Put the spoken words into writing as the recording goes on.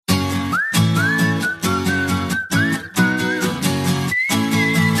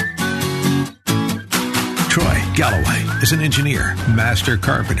Galloway is an engineer, master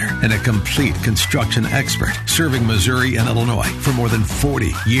carpenter, and a complete construction expert, serving Missouri and Illinois for more than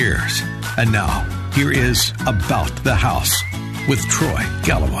 40 years. And now, here is About the House with Troy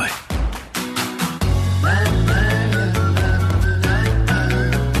Galloway.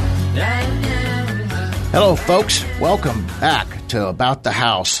 Hello, folks. Welcome back to About the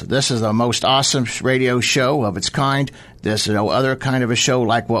House. This is the most awesome radio show of its kind. There's no other kind of a show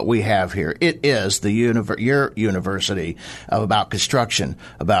like what we have here. It is your university about construction,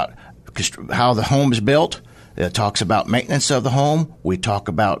 about how the home is built. It talks about maintenance of the home. We talk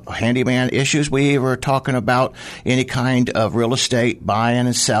about handyman issues. We are talking about any kind of real estate, buying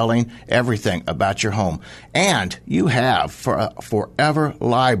and selling, everything about your home. And you have for a forever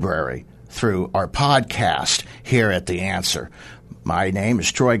library through our podcast here at The Answer. My name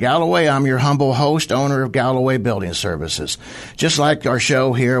is Troy Galloway. I'm your humble host, owner of Galloway Building Services. Just like our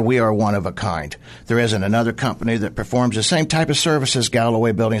show here, we are one of a kind. There isn't another company that performs the same type of services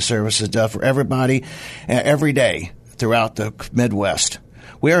Galloway Building Services does for everybody every day throughout the Midwest.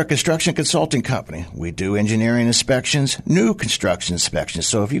 We are a construction consulting company. We do engineering inspections, new construction inspections.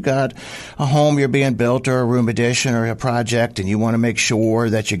 So if you got a home you're being built or a room addition or a project and you want to make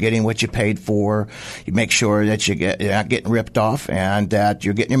sure that you're getting what you paid for, you make sure that you're not getting ripped off and that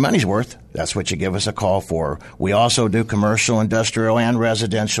you're getting your money's worth, that's what you give us a call for. We also do commercial, industrial, and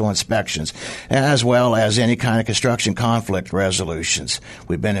residential inspections, as well as any kind of construction conflict resolutions.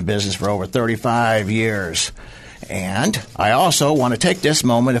 We've been in business for over 35 years. And I also want to take this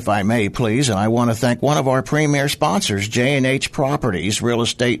moment, if I may, please, and I want to thank one of our premier sponsors, J&H Properties, real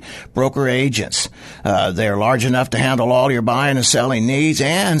estate broker agents. They're large enough to handle all your buying and selling needs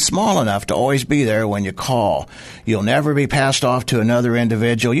and small enough to always be there when you call. You'll never be passed off to another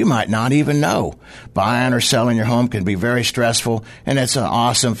individual you might not even know. Buying or selling your home can be very stressful, and it's an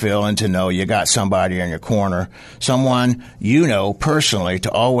awesome feeling to know you got somebody in your corner, someone you know personally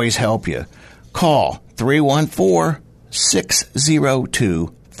to always help you. Call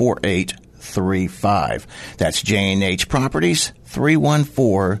 314-602-4835. That's J&H Properties,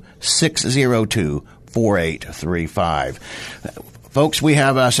 314-602-4835. Folks, we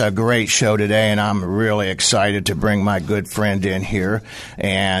have us a great show today, and I'm really excited to bring my good friend in here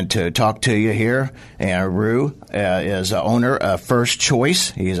and to talk to you here. And Rue is the owner of First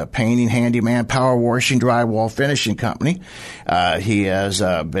Choice. He's a painting, handyman, power washing, drywall finishing company. He has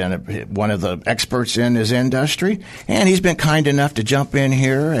been one of the experts in his industry, and he's been kind enough to jump in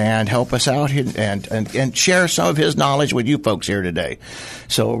here and help us out and share some of his knowledge with you folks here today.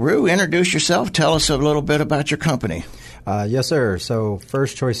 So, Rue, introduce yourself. Tell us a little bit about your company. Yes, sir. So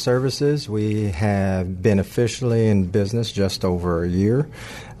First Choice Services, we have been officially in business just over a year.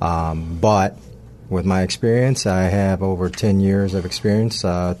 But with my experience, I have over 10 years of experience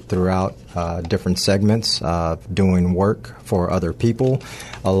throughout different segments, doing work for other people,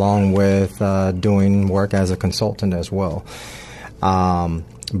 along with doing work as a consultant as well.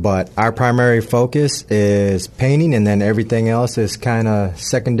 But our primary focus is painting, and then everything else is kind of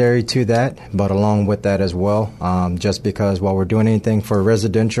secondary to that, but along with that as well, just because while we're doing anything for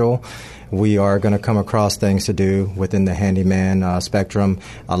residential, we are going to come across things to do within the handyman spectrum.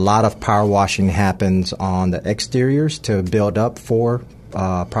 A lot of power washing happens on the exteriors to build up for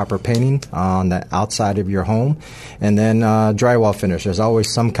proper painting on the outside of your home. And then drywall finish. There's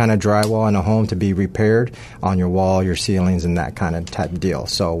always some kind of drywall in a home to be repaired on your wall, your ceilings, and that kind of type of deal.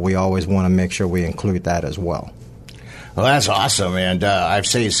 So we always want to make sure we include that as well. Well, that's awesome, and I've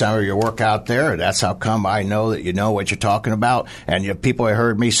seen some of your work out there. That's how come I know that you know what you're talking about. And people have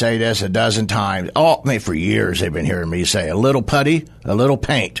heard me say this a dozen times. Oh, I mean, for years they've been hearing me say, a little putty, a little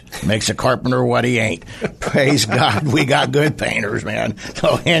paint makes a carpenter what he ain't. Praise God, we got good painters, man.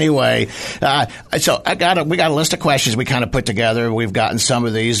 So anyway, we got a list of questions we kind of put together. We've gotten some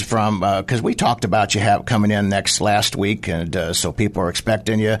of these from because we talked about you coming in last week, and so people are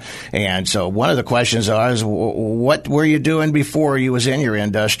expecting you. And so one of the questions is, what were you doing before you was in your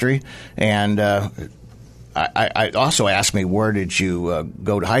industry? And I also asked me, where did you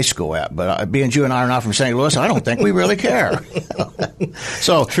go to high school at? But being you and I are not from St. Louis, I don't think we really care.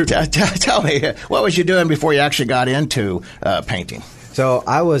 So tell me, what was you doing before you actually got into painting? So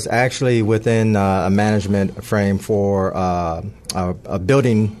I was actually within a management frame for a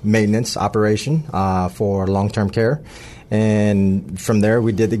building maintenance operation for long-term care. And from there,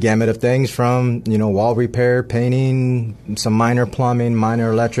 we did the gamut of things from, wall repair, painting, some minor plumbing,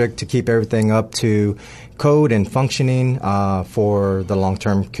 minor electric to keep everything up to code and functioning for the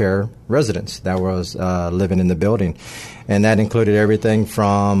long-term care residents that was living in the building. And that included everything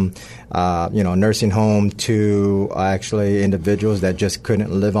from, nursing home to actually individuals that just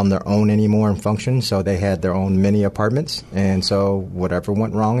couldn't live on their own anymore and function. So they had their own mini apartments. And so whatever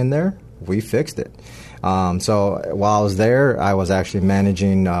went wrong in there, we fixed it. So while I was there, I was actually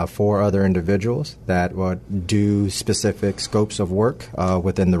managing 4 other individuals that would do specific scopes of work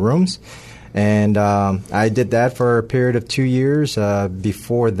within the rooms. And I did that for a period of 2 years.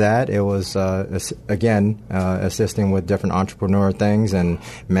 Before that, it was, assisting with different entrepreneur things and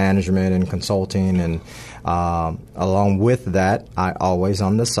management and consulting. And along with that, I always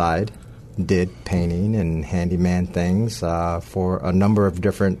on the side did painting and handyman things for a number of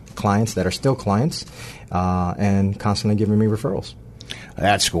different clients that are still clients and constantly giving me referrals.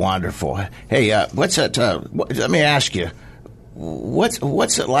 That's wonderful. Hey, what's that? Let me ask you.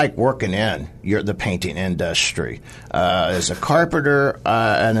 What's it like working in the painting industry? As a carpenter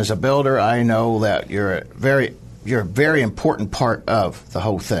and as a builder, I know that you're a very important part of the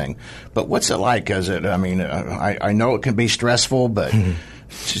whole thing. But what's it like? I know it can be stressful, but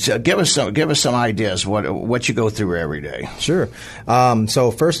give us some ideas what you go through every day. Sure.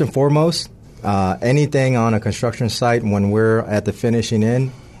 So first and foremost, anything on a construction site when we're at the finishing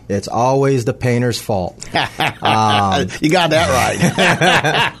end, it's always the painter's fault. You got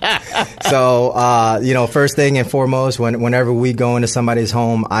that right. So, first thing and foremost, whenever we go into somebody's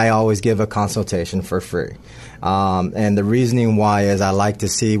home, I always give a consultation for free. And the reasoning why is I like to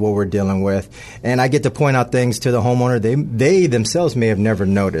see what we're dealing with. And I get to point out things to the homeowner they themselves may have never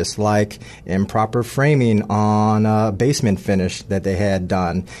noticed, like improper framing on a basement finish that they had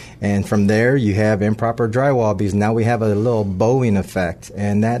done. And from there, you have improper drywall because now we have a little bowing effect.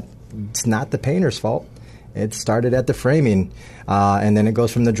 And it's not the painter's fault. It started at the framing, and then it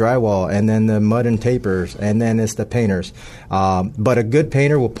goes from the drywall, and then the mud and tapers, and then it's the painters. But a good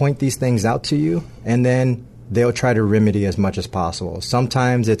painter will point these things out to you, and then they'll try to remedy as much as possible.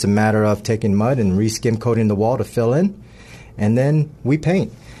 Sometimes it's a matter of taking mud and re-skim coating the wall to fill in, and then we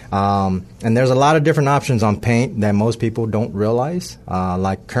paint. And there's a lot of different options on paint that most people don't realize.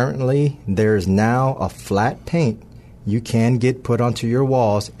 Like currently, there's now a flat paint you can get put onto your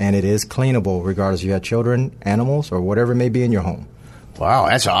walls, and it is cleanable regardless if you have children, animals, or whatever may be in your home. Wow,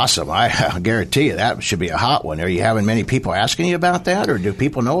 that's awesome. I guarantee you that should be a hot one. Are you having many people asking you about that, or do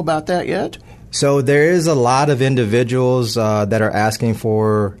people know about that yet? So there is a lot of individuals that are asking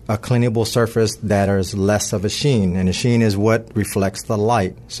for a cleanable surface that is less of a sheen, and a sheen is what reflects the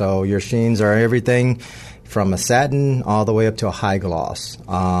light. So your sheens are everything from a satin all the way up to a high gloss.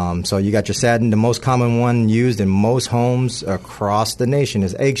 So you got your satin. The most common one used in most homes across the nation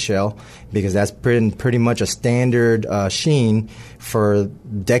is eggshell, because that's pretty much a standard sheen for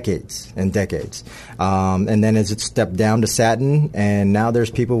decades and decades. And then as it stepped down to satin, and now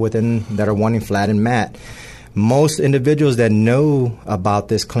there's people within that are wanting flat and matte. Most individuals that know about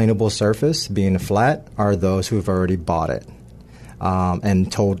this cleanable surface being flat are those who've already bought it.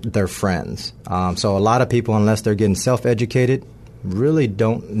 And told their friends. So a lot of people, unless they're getting self-educated, really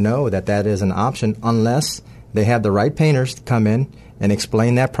don't know that is an option unless they have the right painters to come in and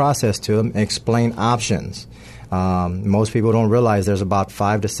explain that process to them, explain options. Most people don't realize there's about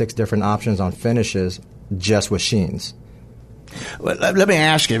 5 to 6 different options on finishes just with sheens. Well, let me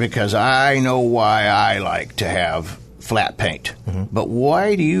ask you, because I know why I like to have flat paint. Mm-hmm. But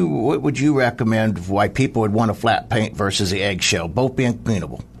what would you recommend why people would want a flat paint versus the eggshell, both being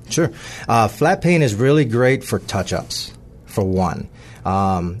cleanable? Sure. Flat paint is really great for touch-ups, for one.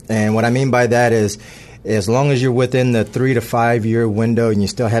 And what I mean by that is, as long as you're within the 3 to 5 year window and you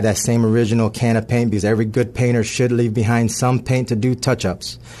still have that same original can of paint, because every good painter should leave behind some paint to do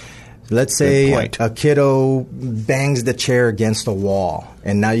touch-ups. Let's say a kiddo bangs the chair against a wall,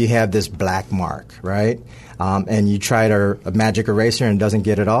 and now you have this black mark, right? And you try a magic eraser and it doesn't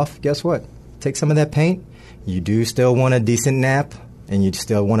get it off. Guess what? Take some of that paint. You do still want a decent nap, and you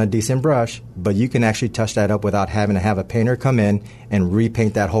still want a decent brush, but you can actually touch that up without having to have a painter come in and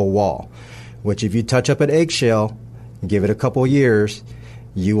repaint that whole wall. Which if you touch up an eggshell, give it a couple years,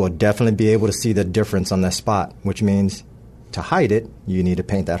 you will definitely be able to see the difference on that spot, which means to hide it, you need to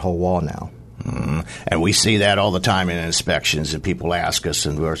paint that whole wall now. And we see that all the time in inspections, and people ask us,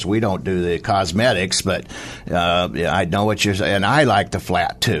 and of course, we don't do the cosmetics, but I know what you're saying, and I like the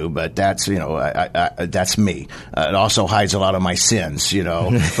flat too, but that's, that's me. It also hides a lot of my sins,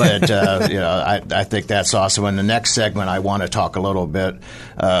 but, I think that's awesome. In the next segment, I want to talk a little bit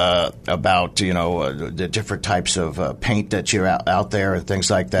about, the different types of paint that you're out there and things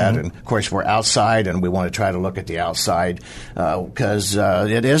like that. And, of course, we're outside, and we want to try to look at the outside because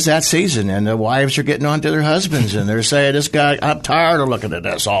it is that season, and the wives are getting on to their husbands, and they're saying, "This guy, I'm tired of looking at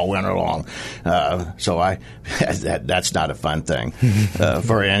this all winter long." So that's not a fun thing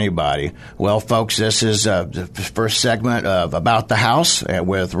for anybody. Well, folks, this is the first segment of About the House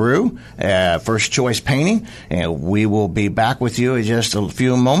with Rue, First Choice Painting, and we will be back with you in just a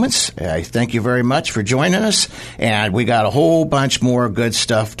few moments. I thank you very much for joining us, and we got a whole bunch more good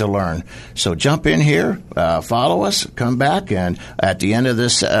stuff to learn. So jump in here, follow us, come back, and at the end of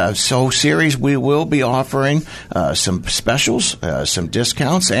this series, we will be offering some specials, some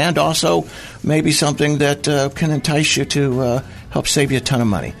discounts, and also maybe something that can entice you to help save you a ton of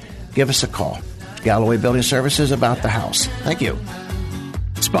money. Give us a call. Galloway Building Services, About the House. Thank you.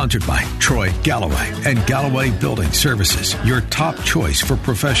 Sponsored by Troy Galloway and Galloway Building Services, your top choice for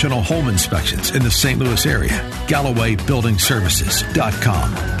professional home inspections in the St. Louis area.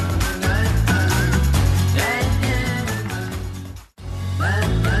 GallowayBuildingServices.com.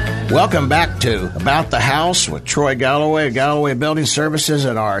 Welcome back to About the House with Troy Galloway, Galloway Building Services,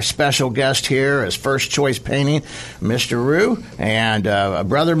 and our special guest here is First Choice Painting, Mr. Rue, and a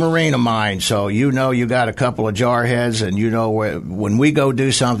brother Marine of mine. So you got a couple of jarheads, and when we go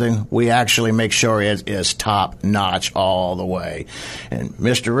do something, we actually make sure it is top notch all the way. And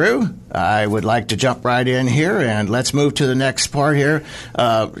Mr. Rue, I would like to jump right in here, and let's move to the next part here.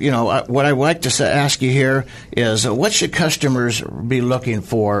 What I'd like to ask you here is what should customers be looking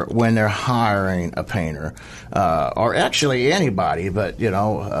for when they're hiring a painter, or actually anybody, but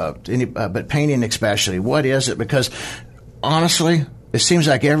but painting especially? What is it? Because honestly, it seems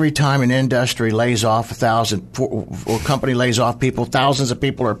like every time an industry lays off 1,000 or company lays off people, thousands of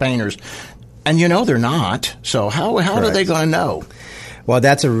people are painters, and they're not. So how are they going to know? Well,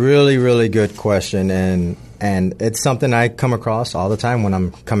 that's a really, really good question, and it's something I come across all the time when I'm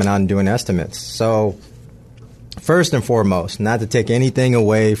coming out and doing estimates. So first and foremost, not to take anything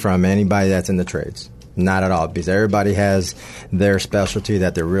away from anybody that's in the trades. Not at all, because everybody has their specialty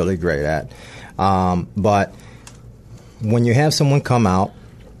that they're really great at. But when you have someone come out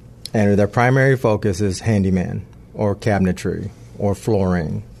and their primary focus is handyman or cabinetry or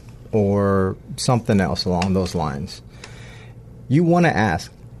flooring or something else along those lines, you want to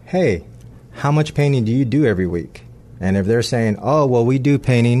ask, hey, how much painting do you do every week? And if they're saying, oh, well, we do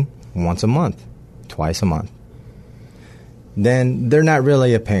painting once a month, twice a month, then they're not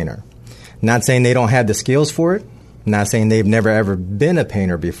really a painter. Not saying they don't have the skills for it, not saying they've never ever been a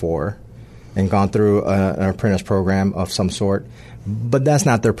painter before and gone through an apprentice program of some sort, but that's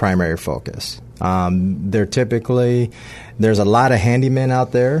not their primary focus. There's a lot of handymen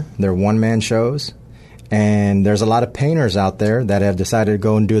out there, they're one-man shows, and there's a lot of painters out there that have decided to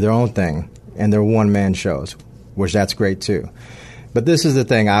go and do their own thing, and they're one-man shows, which that's great too. But this is the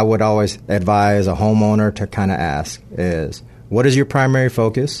thing I would always advise a homeowner to kind of ask is, what is your primary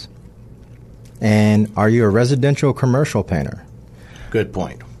focus? And are you a residential or commercial painter? Good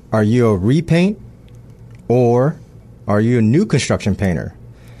point. Are you a repaint or are you a new construction painter?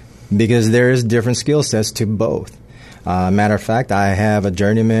 Because there is different skill sets to both. Matter of fact, I have a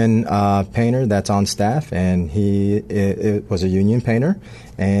journeyman painter that's on staff, and he was a union painter,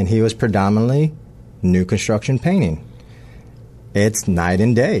 and he was predominantly new construction painting. It's night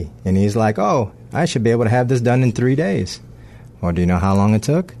and day. And he's like, oh, I should be able to have this done in 3 days. Well, do you know how long it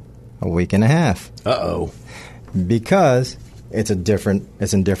took? A week and a half. Uh-oh. Because it's a different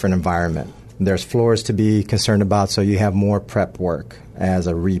environment. There's floors to be concerned about, so you have more prep work as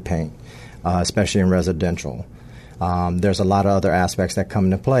a repaint, especially in residential. There's a lot of other aspects that come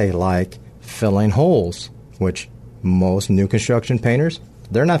into play, like filling holes, which most new construction painters,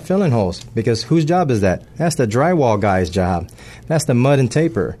 they're not filling holes, because whose job is that? That's the drywall guy's job. That's the mud and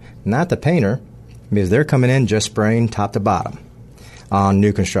taper, not the painter, because they're coming in just spraying top to bottom on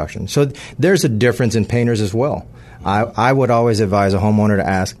new construction. So there's a difference in painters as well. I would always advise a homeowner to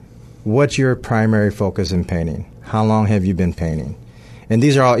ask, what's your primary focus in painting? How long have you been painting? And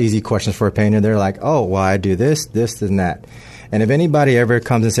these are all easy questions for a painter. They're like, oh, well, I do this, this, and that. And if anybody ever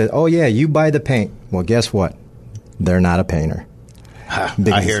comes and says, oh, yeah, you buy the paint, well, guess what? They're not a painter.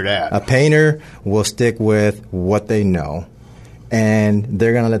 I hear that. A painter will stick with what they know, and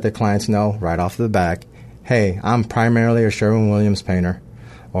they're going to let their clients know right off the back, hey, I'm primarily a Sherwin-Williams painter,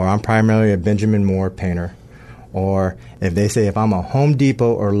 or I'm primarily a Benjamin Moore painter. Or if they say if I'm a Home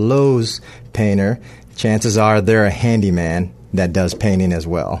Depot or Lowe's painter, chances are they're a handyman that does painting as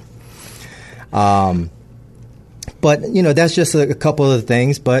well. But, that's just a couple of the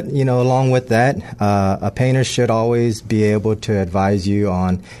things. But, along with that, a painter should always be able to advise you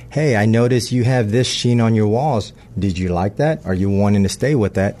on, hey, I noticed you have this sheen on your walls. Did you like that? Are you wanting to stay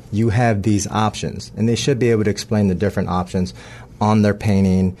with that? You have these options. And they should be able to explain the different options on their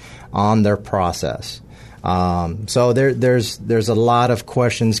painting, on their process. So there's a lot of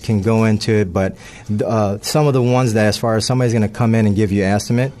questions can go into it, but some of the ones that, as far as somebody's going to come in and give you an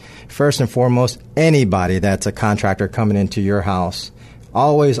estimate, first and foremost, anybody that's a contractor coming into your house,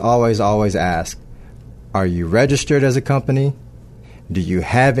 always ask, are you registered as a company? Do you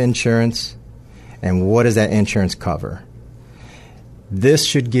have insurance? And what does that insurance cover? This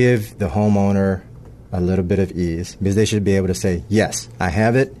should give the homeowner a little bit of ease, because they should be able to say, yes, I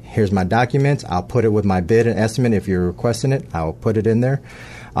have it. Here's my documents. I'll put it with my bid and estimate. If you're requesting it, I'll put it in there.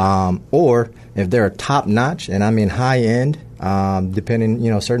 Or if they're top notch, and I mean high end,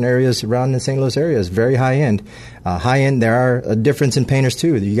 depending, certain areas around the St. Louis area is very high end. High end, there are a difference in painters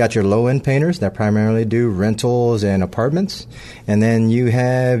too. You got your low end painters that primarily do rentals and apartments, and then you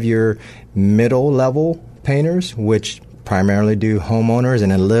have your middle level painters, which primarily do homeowners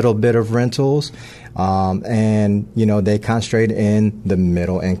and a little bit of rentals. And they concentrate in the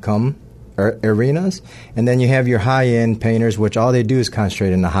middle income arenas. And then you have your high-end painters, which all they do is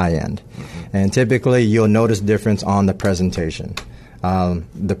concentrate in the high end. Mm-hmm. And typically you'll notice difference on the presentation.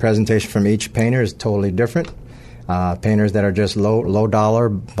 The presentation from each painter is totally different. Painters that are just low dollar,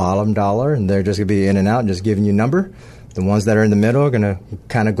 bottom dollar, and they're just going to be in and out, just giving you a number. The ones that are in the middle are going to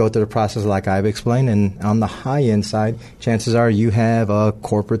kind of go through the process like I've explained. And on the high-end side, chances are you have a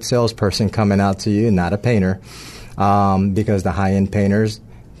corporate salesperson coming out to you, not a painter, because the high-end painters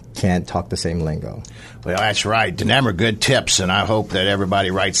can't talk the same lingo. Well, that's right. Them are good tips, and I hope that everybody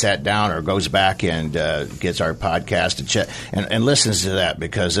writes that down or goes back and gets our podcast to check and listens to that,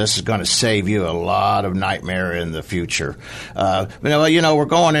 because this is going to save you a lot of nightmare in the future. We're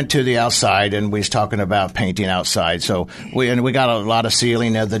going into the outside, and we was talking about painting outside. So we got a lot of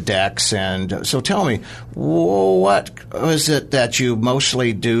sealing of the decks, and so tell me, what is it that you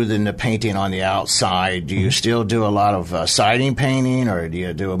mostly do in the painting on the outside? Do you still do a lot of siding painting, or do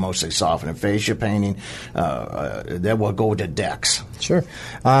you do mostly soften and fascia painting? Then we'll go to decks. Sure.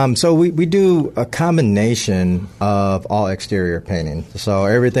 So we do a combination of all exterior painting. So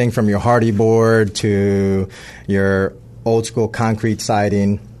everything from your hardy board to your old school concrete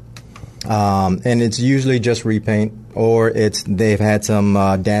siding. And it's usually just repaint, or they've had some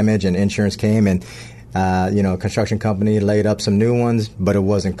damage and insurance came and a construction company laid up some new ones, but it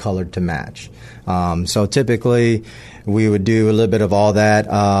wasn't colored to match. So typically we would do a little bit of all that,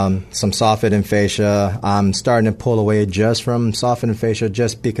 some soffit and fascia. I'm starting to pull away just from soffit and fascia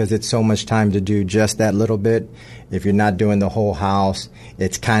just because it's so much time to do just that little bit. If you're not doing the whole house,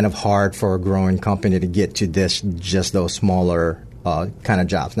 it's kind of hard for a growing company to get to just those smaller kind of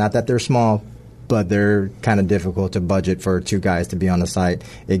jobs. Not that they're small, but they're kind of difficult to budget for two guys to be on the site.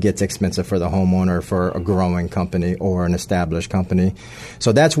 It gets expensive for the homeowner, for a growing company or an established company.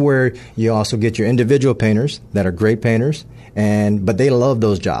 So that's where you also get your individual painters that are great painters, but they love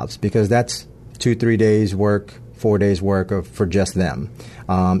those jobs because that's 2-3 days work, 4 days work for just them.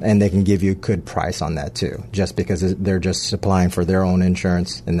 And they can give you a good price on that too, just because they're just supplying for their own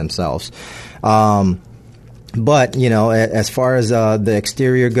insurance and themselves. But, as far as the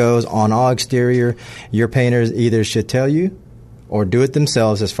exterior goes, on all exterior, your painters either should tell you or do it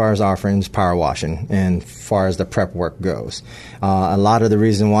themselves as far as offerings, power washing, and as far as the prep work goes. A lot of the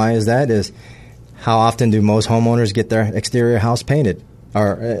reason why is how often do most homeowners get their exterior house painted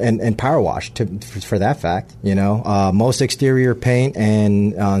and power washed for that fact? Most exterior paint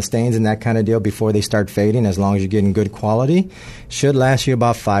and stains and that kind of deal before they start fading, as long as you're getting good quality, should last you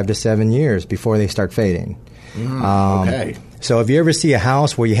about 5 to 7 years before they start fading. Okay. So if you ever see a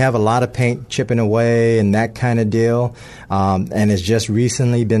house where you have a lot of paint chipping away and that kind of deal, and it's just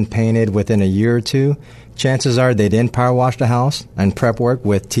recently been painted within a year or two, chances are they didn't power wash the house and prep work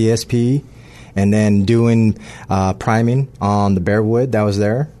with TSP and then doing priming on the bare wood that was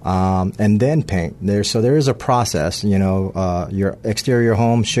there, and then paint. So there is a process. Your exterior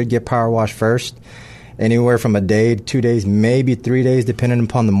home should get power washed first, anywhere from a day, 2 days, maybe 3 days, depending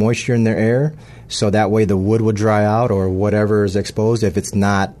upon the moisture in their air. So that way the wood will dry out or whatever is exposed. If it's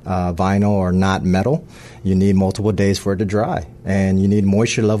not vinyl or not metal, you need multiple days for it to dry. And you need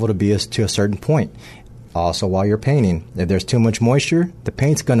moisture level to be to a certain point. Also, while you're painting, if there's too much moisture, the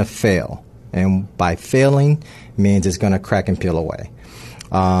paint's going to fail. And by failing means it's going to crack and peel away.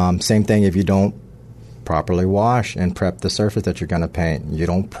 Same thing if you don't properly wash and prep the surface that you're going to paint. You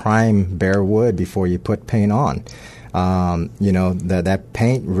don't prime bare wood before you put paint on. That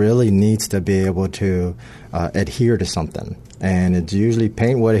paint really needs to be able to adhere to something. And it's usually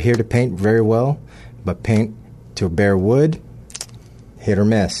paint will adhere to paint very well, but paint to bare wood, hit or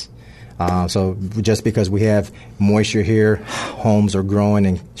miss. So just because we have moisture here, homes are growing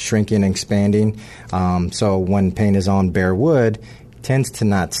and shrinking and expanding. So when paint is on bare wood, it tends to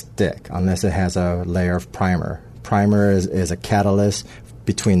not stick unless it has a layer of primer. Primer is a catalyst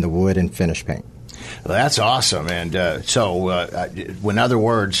between the wood and finished paint. Well, that's awesome. And in other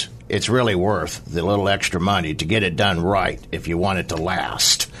words, it's really worth the little extra money to get it done right if you want it to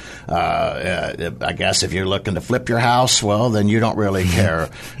last. I guess if you're looking to flip your house, well, then you don't really care.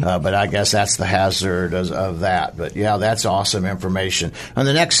 But I guess that's the hazard of that. But, yeah, that's awesome information. On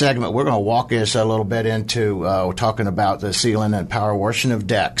the next segment, we're going to walk us a little bit into talking about the sealing and power washing of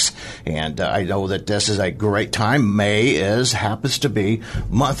decks. And I know that this is a great time. May happens to be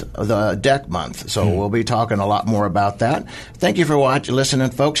the deck month. So we'll be talking a lot more about that. Thank you for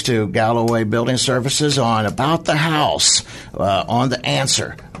listening, folks, to Galloway Building Services on About the House on The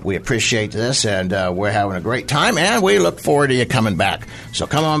Answer. We appreciate this, and we're having a great time, and we look forward to you coming back. So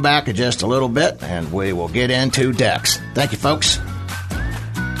come on back in just a little bit, and we will get into decks. Thank you, folks.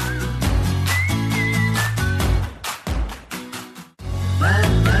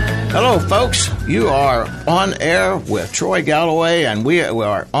 Hello, folks. You are on air with Troy Galloway, and we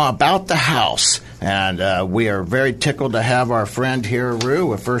are About the House. And we are very tickled to have our friend here, Rue,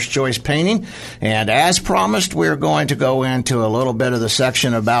 with First Choice Painting. And as promised, we're going to go into a little bit of the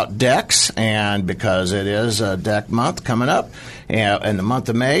section about decks, and because it is a deck month coming up in the month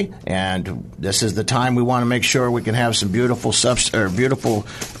of May, and this is the time we want to make sure we can have some beautiful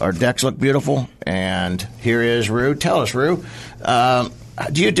our decks look beautiful. And here is Rue. Tell us, Rue.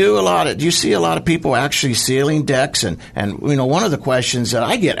 Do you see a lot of people actually sealing decks? And one of the questions that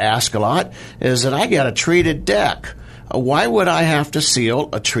I get asked a lot is that I got a treated deck. Why would I have to seal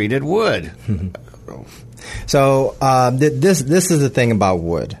a treated wood? So this is the thing about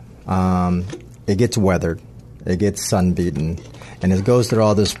wood. It gets weathered, it gets sun beaten, and it goes through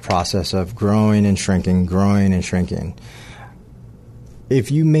all this process of growing and shrinking.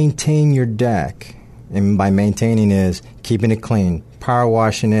 If you maintain your deck, and by maintaining is keeping it clean, power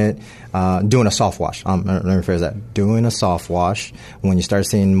washing it, doing a soft wash. Let me rephrase that. Doing a soft wash when you start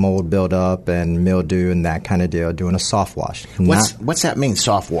seeing mold build up and mildew and that kind of deal, doing a soft wash. What's that mean,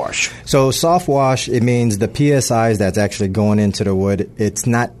 soft wash? So soft wash, it means the PSIs that's actually going into the wood, it's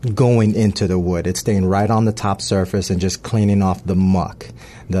not going into the wood. It's staying right on the top surface and just cleaning off the muck,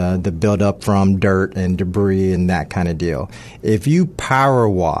 the buildup from dirt and debris and that kind of deal. If you power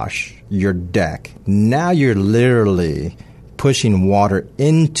wash your deck, now you're literally pushing water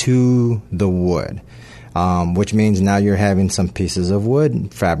into the wood, which means now you're having some pieces of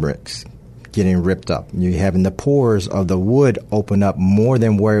wood fabrics getting ripped up. You're having the pores of the wood open up more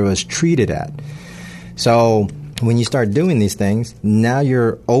than where it was treated at. So when you start doing these things, now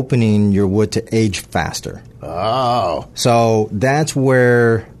you're opening your wood to age faster. Oh. So that's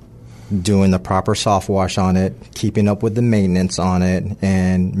where doing the proper soft wash on it, keeping up with the maintenance on it,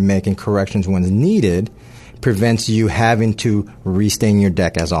 and making corrections when needed prevents you having to restain your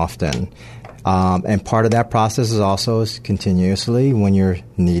deck as often. And part of that process is also continuously, when you're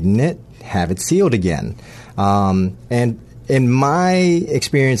needing it, have it sealed again. And in my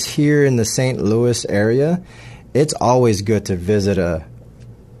experience here in the St. Louis area, it's always good to visit a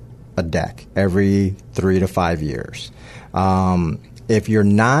deck every 3 to 5 years. If you're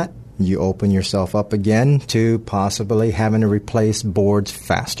not, you open yourself up again to possibly having to replace boards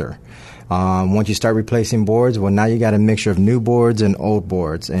faster. Once you start replacing boards, well, now you got a mixture of new boards and old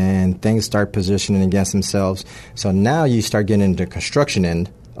boards, and things start positioning against themselves. So now you start getting into the construction end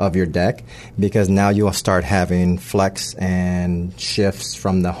of your deck, because now you'll start having flex and shifts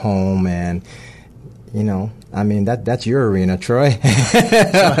from the home, and that's your arena, Troy.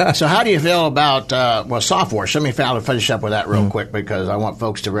 So how do you feel about soft wash? Let me finish up with that real quick, because I want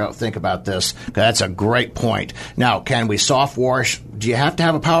folks to think about this. That's a great point. Now, can we soft wash? Do you have to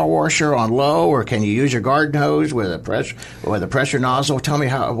have a power washer on low, or can you use your garden hose with a pressure nozzle? Tell me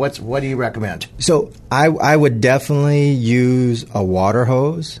what do you recommend? So I would definitely use a water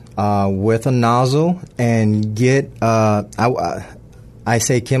hose with a nozzle and get I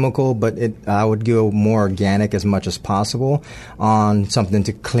say chemical, but I would go more organic as much as possible on something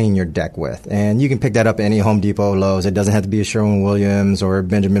to clean your deck with. And you can pick that up at any Home Depot, Lowe's. It doesn't have to be a Sherwin-Williams or a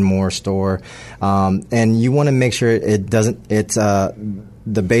Benjamin Moore store. And you want to make sure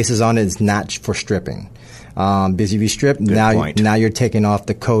the basis on it is not for stripping. Because if you strip, now you're taking off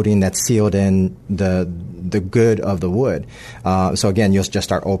the coating that's sealed in the good of the wood. So again, you'll just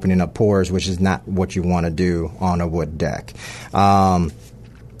start opening up pores, which is not what you want to do on a wood deck.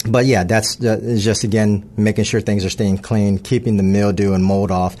 But yeah, that's just, again, making sure things are staying clean, keeping the mildew and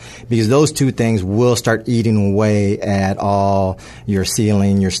mold off, because those two things will start eating away at all your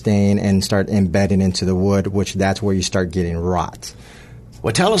sealing, your stain, and start embedding into the wood, which that's where you start getting rot.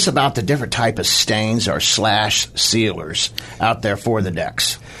 Well, tell us about the different type of stains or slash sealers out there for the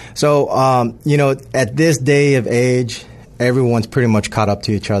decks. So, at this day of age, everyone's pretty much caught up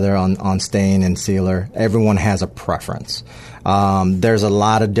to each other on stain and sealer. Everyone has a preference. There's a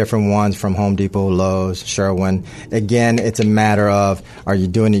lot of different ones from Home Depot, Lowe's, Sherwin. Again, it's a matter of, are you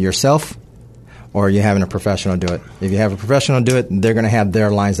doing it yourself or are you having a professional do it? If you have a professional do it, they're going to have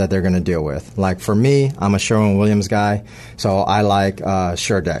their lines that they're going to deal with. Like for me, I'm a Sherwin-Williams guy, so I like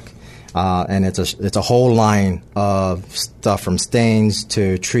SureDeck. And it's a whole line of stuff from stains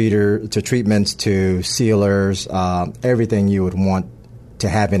to treatments to sealers, everything you would want to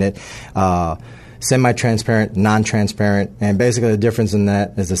have in it. Semi-transparent, non-transparent, and basically the difference in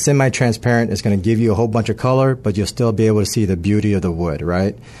that is the semi-transparent is going to give you a whole bunch of color, but you'll still be able to see the beauty of the wood,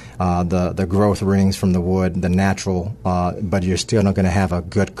 right? The growth rings from the wood, the natural, but you're still not going to have a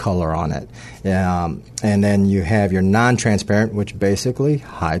good color on it. And then you have your non-transparent, which basically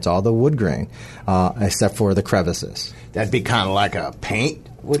hides all the wood grain, except for the crevices. That'd be kind of like a paint,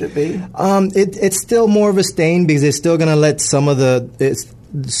 would it be? It's still more of a stain because it's still going to let some of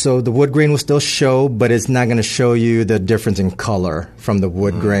so the wood grain will still show, but it's not going to show you the difference in color from the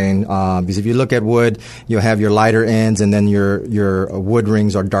wood grain. Because if you look at wood, you'll have your lighter ends, and then your wood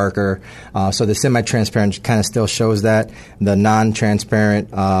rings are darker. So the semi-transparent kind of still shows that. The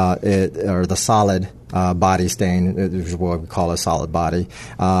non-transparent or the solid body stain, which is what we call a solid body,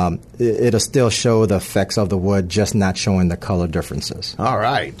 it'll still show the effects of the wood, just not showing the color differences. All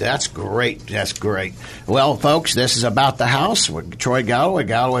right. That's great. That's great. Well, folks, this is About the House with Troy Galloway,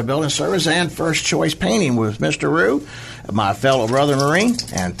 Galloway Building Service, and First Choice Painting with Mr. Rue, my fellow brother Marine.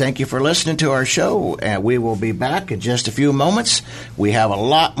 And thank you for listening to our show. And we will be back in just a few moments. We have a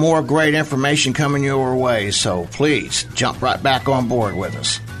lot more great information coming your way, so please jump right back on board with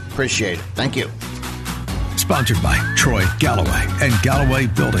us. Appreciate it. Thank you. Sponsored by Troy Galloway and Galloway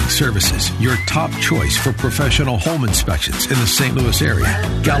Building Services, your top choice for professional home inspections in the St. Louis area.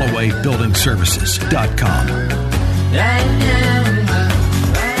 GallowayBuildingServices.com.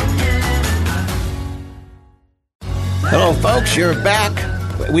 Hello, folks. You're back.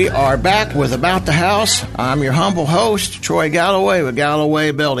 We are back with About the House. I'm your humble host, Troy Galloway with Galloway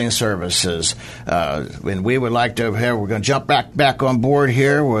Building Services. And we would like to we're going to jump back on board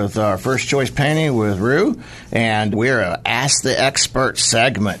here with our First Choice Painting with Rue. And we're a Ask the Expert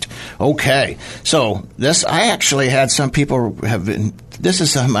segment. Okay. So I actually had some people this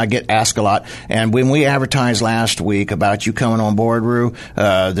is something I get asked a lot. And when we advertised last week about you coming on board, Rue,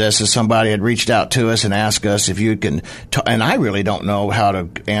 this is somebody had reached out to us and asked us if you can, and I really don't know how to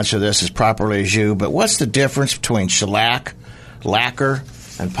answer this as properly as you, but what's the difference between shellac, lacquer,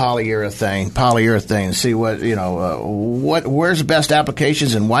 and polyurethane? See where's the best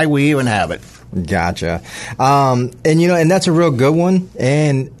applications and why we even have it. Gotcha. And that's a real good one.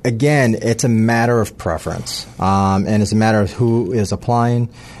 And again, it's a matter of preference. And it's a matter of who is applying.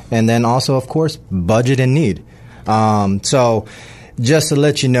 And then also, of course, budget and need. So just to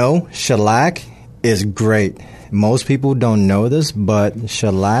let you know, shellac is great. Most people don't know this, but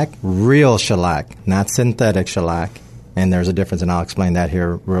shellac, real shellac, not synthetic shellac. And there's a difference, and I'll explain that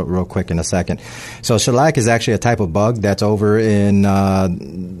here real quick in a second. So shellac is actually a type of bug that's over in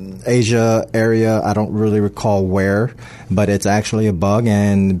Asia area. I don't really recall where, but it's actually a bug,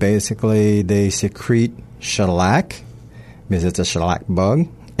 and basically they secrete shellac because it's a shellac bug.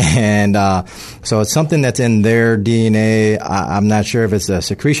 And so it's something that's in their DNA. I'm not sure if it's a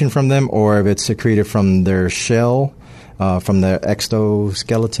secretion from them or if it's secreted from their shell. From the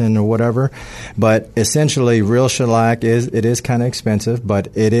exoskeleton or whatever. But essentially, real shellac is kind of expensive, but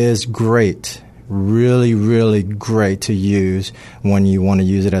it is great, really, really great to use when you want to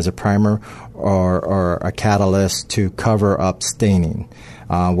use it as a primer or a catalyst to cover up staining,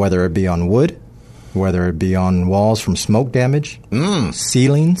 whether it be on wood, whether it be on walls from smoke damage,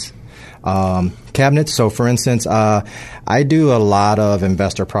 ceilings, cabinets. So, for instance, I do a lot of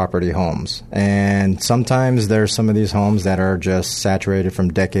investor property homes, and sometimes there's some of these homes that are just saturated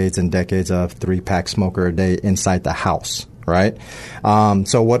from decades and decades of 3-pack smoker a day inside the house, right?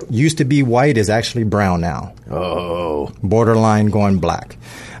 So what used to be white is actually brown now. Oh. Borderline going black.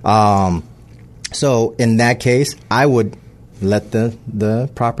 So in that case, I would let the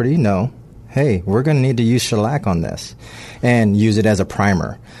property know, hey, we're going to need to use shellac on this and use it as a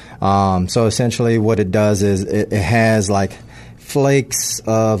primer. So essentially what it does is it has like flakes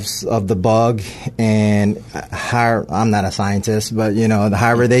of the bug, and I'm not a scientist, but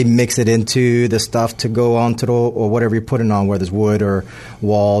however they mix it into the stuff to go onto the, or whatever you're putting on, whether it's wood or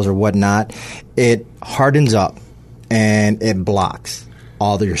walls or whatnot, it hardens up and it blocks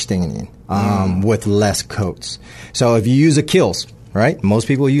all of your staining with less coats. So if you use a Kilz, right? Most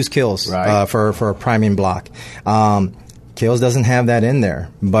people use Kilz for a priming block. Kilz doesn't have that in there.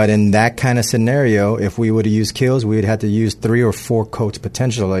 But in that kind of scenario, if we would have used Kilz, we would have to use 3 or 4 coats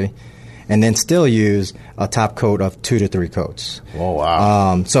potentially, and then still use a top coat of 2 to 3 coats. Oh,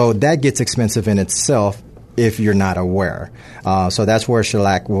 wow. So that gets expensive in itself if you're not aware. So that's where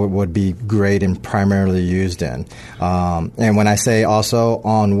shellac would be great and primarily used in. And when I say also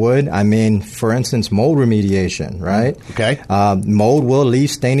on wood, I mean, for instance, mold remediation, right? Okay. Mold will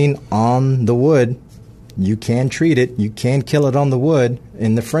leave staining on the wood. You can treat it. You can kill it on the wood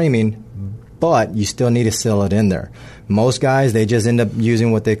in the framing, but you still need to seal it in there. Most guys, they just end up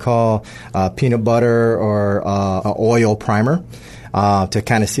using what they call peanut butter or oil primer to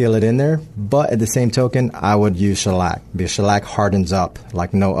kind of seal it in there. But at the same token, I would use shellac, because shellac hardens up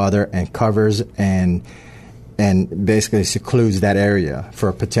like no other and covers and basically secludes that area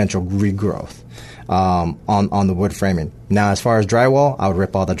for potential regrowth on the wood framing. Now, as far as drywall, I would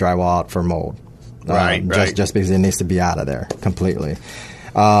rip all the drywall out for mold. Right. Just because it needs to be out of there completely.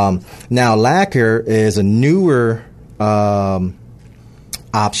 Now, lacquer is a newer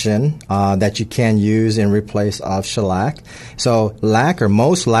option that you can use in replace of shellac. So lacquer,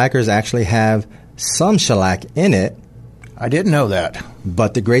 most lacquers actually have some shellac in it. I didn't know that.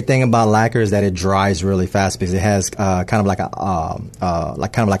 But the great thing about lacquer is that it dries really fast, because it has kind of like an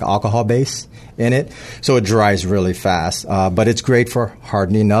alcohol base in it, so it dries really fast. But it's great for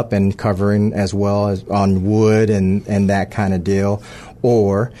hardening up and covering as well as on wood and that kind of deal.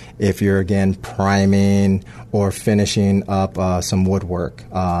 Or if you're, again, priming or finishing up some woodwork,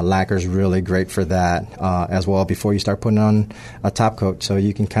 lacquer's really great for that as well before you start putting on a top coat, so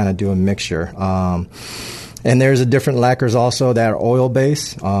you can kind of do a mixture. And there's a different lacquers also that are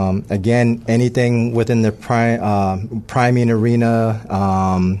oil-based. Again, anything within the priming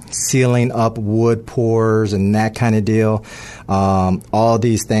arena, sealing up wood pores and that kind of deal, all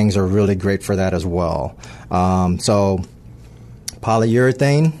these things are really great for that as well. So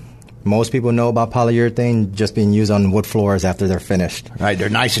polyurethane, most people know about polyurethane just being used on wood floors after they're finished. Right, they're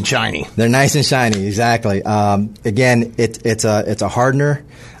nice and shiny. They're nice and shiny, exactly. Again, it's a hardener.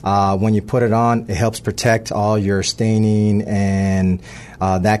 When you put it on, it helps protect all your staining and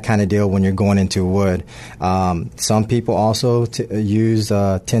that kind of deal when you're going into wood. Some people also use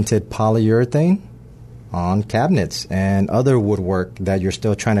tinted polyurethane on cabinets and other woodwork that you're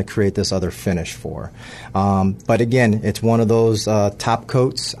still trying to create this other finish for. But again, it's one of those top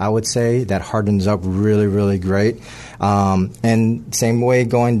coats, I would say, that hardens up really, really great. And same way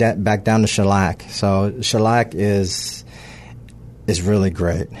going back down to shellac. So shellac is really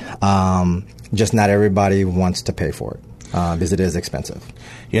great. Just not everybody wants to pay for it because it is expensive.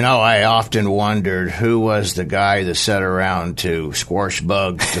 I often wondered who was the guy that sat around to squash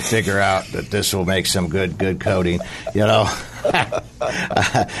bugs to figure out that this will make some good coating.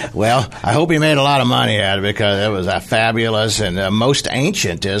 Well, I hope he made a lot of money at it, because it was a fabulous and most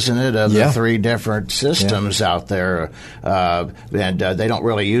ancient, isn't it, of the 3 different systems out there. And they don't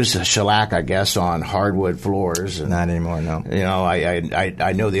really use the shellac, I guess, on hardwood floors. Not anymore, no.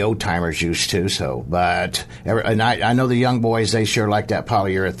 I know the old timers used to, but I know the young boys, they sure like that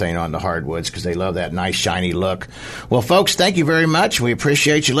polyurethane on the hardwoods because they love that nice shiny look. Well, folks, thank you very much. We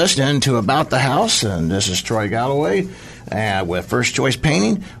appreciate you listening to About the House, and this is Troy Galloway. With First Choice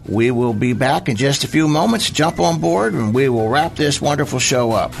Painting. We will be back in just a few moments. Jump on board and we will wrap this wonderful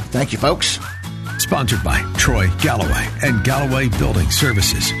show up. Thank you, folks. Sponsored by Troy Galloway and Galloway Building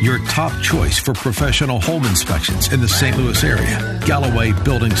Services, your top choice for professional home inspections in the St. Louis area.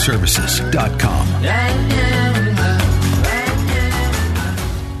 GallowayBuildingServices.com.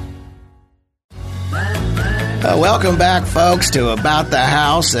 Welcome back, folks, to About the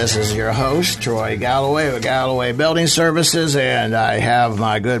House. This is your host, Troy Galloway with Galloway Building Services, and I have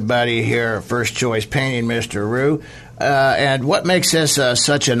my good buddy here, First Choice Painting, Mr. Rue. and what makes this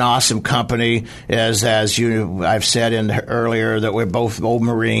such an awesome company is, as I've said earlier, that we're both old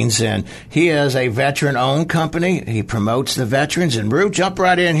Marines, and he is a veteran-owned company. He promotes the veterans. And Rue, jump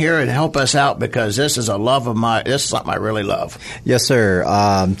right in here and help us out, because this is this is something I really love. Yes, sir.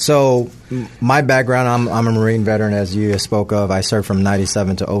 So my background, I'm a Marine veteran, as you spoke of. I served from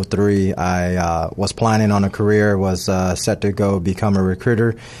 97 to 03. I was planning on a career, was set to go become a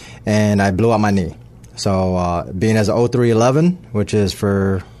recruiter, and I blew out my knee. So being as a 0311, which is,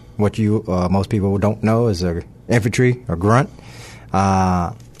 for what you most people don't know, is a infantry or grunt,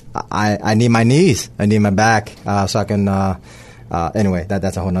 I need my knees. I need my back so I can anyway,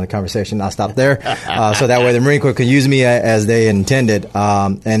 that's a whole nother conversation. I'll stop there. So that way the Marine Corps could use me as they intended,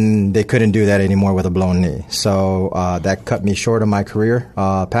 and they couldn't do that anymore with a blown knee. So that cut me short of my career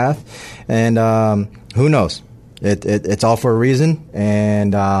path. And who knows? It's all for a reason,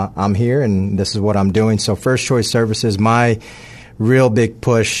 and I'm here, and this is what I'm doing. So First Choice Services, my real big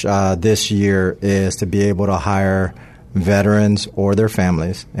push this year is to be able to hire veterans or their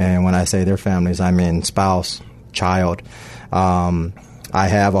families. And when I say their families, I mean spouse, child. I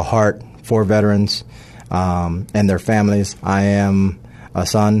have a heart for veterans and their families. I am a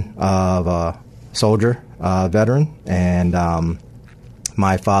son of a soldier, veteran, and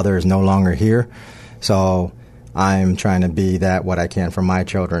my father is no longer here. So I'm trying to be what I can for my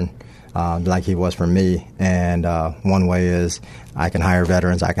children, like he was for me. And one way is I can hire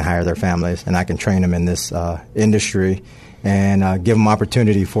veterans, I can hire their families, and I can train them in this industry and give them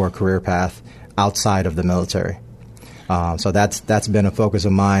opportunity for a career path outside of the military. So that's been a focus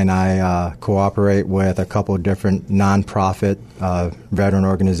of mine. I cooperate with a couple of different nonprofit veteran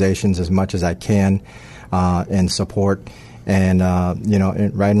organizations as much as I can in support. And,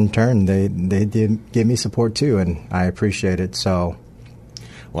 right in turn, they did give me support, too, and I appreciate it. So,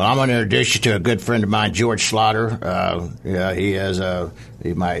 well, I'm going to introduce you to a good friend of mine, George Slaughter. He is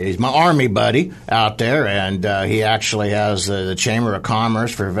he's my Army buddy out there, and he actually has the Chamber of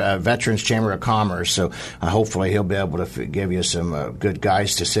Commerce for Veterans Chamber of Commerce. So hopefully he'll be able to give you some good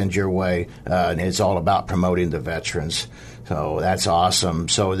guys to send your way, and it's all about promoting the veterans. So that's awesome.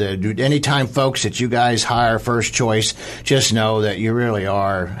 So anytime, folks, that you guys hire First Choice, just know that you really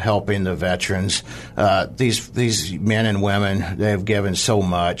are helping the veterans. These men and women, they have given so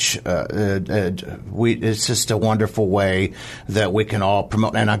much. It's just a wonderful way that we can all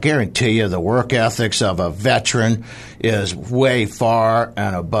promote. And I guarantee you the work ethics of a veteran is way far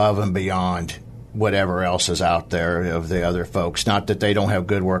and above and beyond whatever else is out there of the other folks. Not that they don't have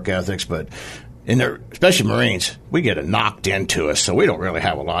good work ethics, but especially Marines, we get it knocked into us, so we don't really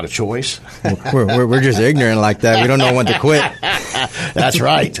have a lot of choice. We're just ignorant like that. We don't know when to quit. That's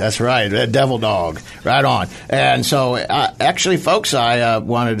right. Devil dog. Right on. And so, actually, folks, I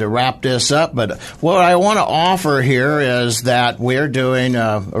wanted to wrap this up, but what I want to offer here is that we're doing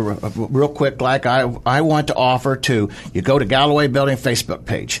real quick, like I want to offer you go to Galloway Building Facebook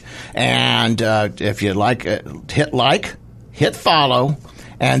page, and if you like, hit follow,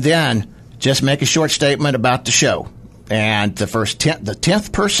 and then just make a short statement about the show. And the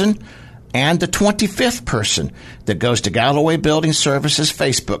 10th person and the 25th person that goes to Galloway Building Services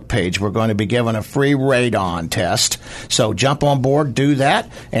Facebook page, we're going to be giving a free radon test. So jump on board, do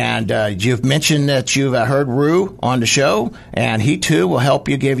that. And you've mentioned that you've heard Rue on the show, and he too will help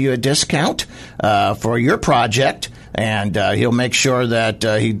you, give you a discount for your project. And he'll make sure that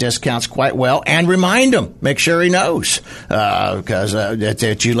he discounts quite well, and remind him, make sure he knows, because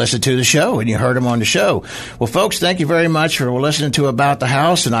that you listened to the show and you heard him on the show. Well, folks, thank you very much for listening to About the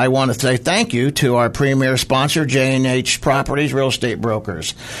House, and I want to say thank you to our premier sponsor, J&H Properties Real Estate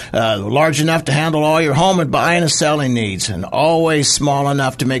Brokers. Large enough to handle all your home and buying and selling needs, and always small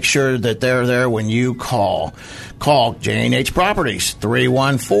enough to make sure that they're there when you call. Call J&H Properties,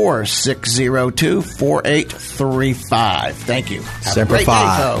 314-602-4835. Thank you. Have Semper a great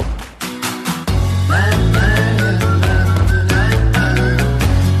day, folks.